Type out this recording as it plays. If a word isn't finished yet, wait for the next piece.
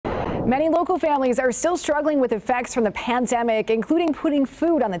Many local families are still struggling with effects from the pandemic, including putting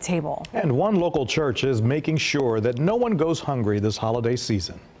food on the table. And one local church is making sure that no one goes hungry this holiday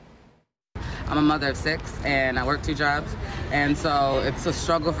season. I'm a mother of 6 and I work 2 jobs, and so it's a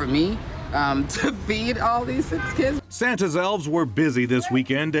struggle for me to feed all these 6 kids. Santa's elves were busy this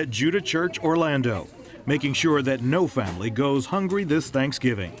weekend at Judah Church Orlando, making sure that no family goes hungry this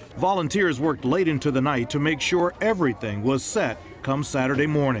Thanksgiving. Volunteers worked late into the night to make sure everything was set come Saturday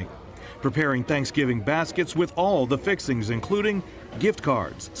morning, preparing Thanksgiving baskets with all the fixings, including gift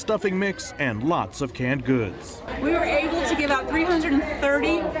cards, stuffing mix, and lots of canned goods. We were able to give out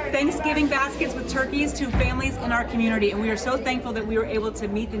 330 Thanksgiving baskets with turkeys to families in our community, and we are so thankful that we were able to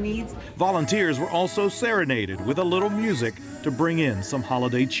meet the needs. Volunteers were also serenaded with a little music to bring in some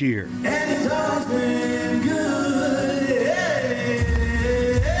holiday cheer.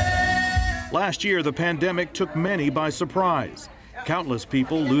 Last year, the pandemic took many by surprise. Countless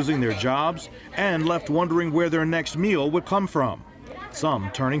people losing their jobs and left wondering where their next meal would come from. Some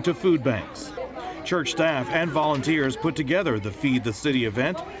turning to food banks. Church staff and volunteers put together the Feed the City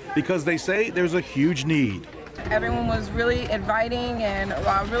event because they say there's a huge need. Everyone was really inviting and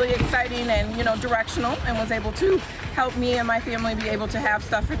really exciting and, directional, and was able to help me and my family be able to have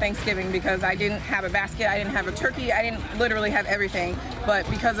stuff for Thanksgiving, because I didn't have a basket, I didn't have a turkey, I didn't literally have everything. But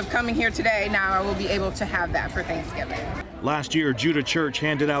because of coming here today, now I will be able to have that for Thanksgiving. Last year, Judah Church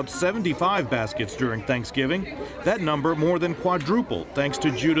handed out 75 baskets during Thanksgiving. That number more than quadrupled thanks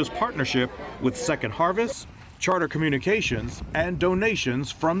to Judah's partnership with Second Harvest, Charter Communications, and donations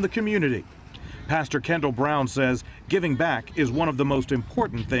from the community. Pastor Kendall Brown says giving back is one of the most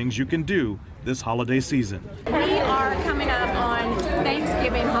important things you can do this holiday season. We are coming up on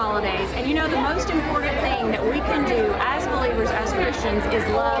Thanksgiving holidays, and the most important thing that we can do as believers, as Christians, is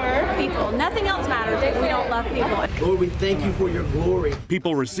love people. Nothing else matters if we don't love people. Lord, we thank you for your glory.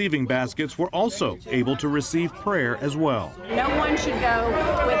 People receiving baskets were also able to receive prayer as well. No one should go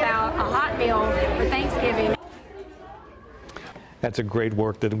without a hot meal for Thanksgiving. That's great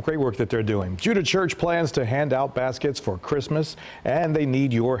work that they're doing. Judah Church plans to hand out baskets for Christmas, and they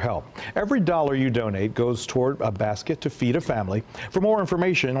need your help. Every dollar you donate goes toward a basket to feed a family. For more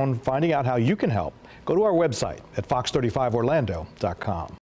information on finding out how you can help, go to our website at fox35orlando.com.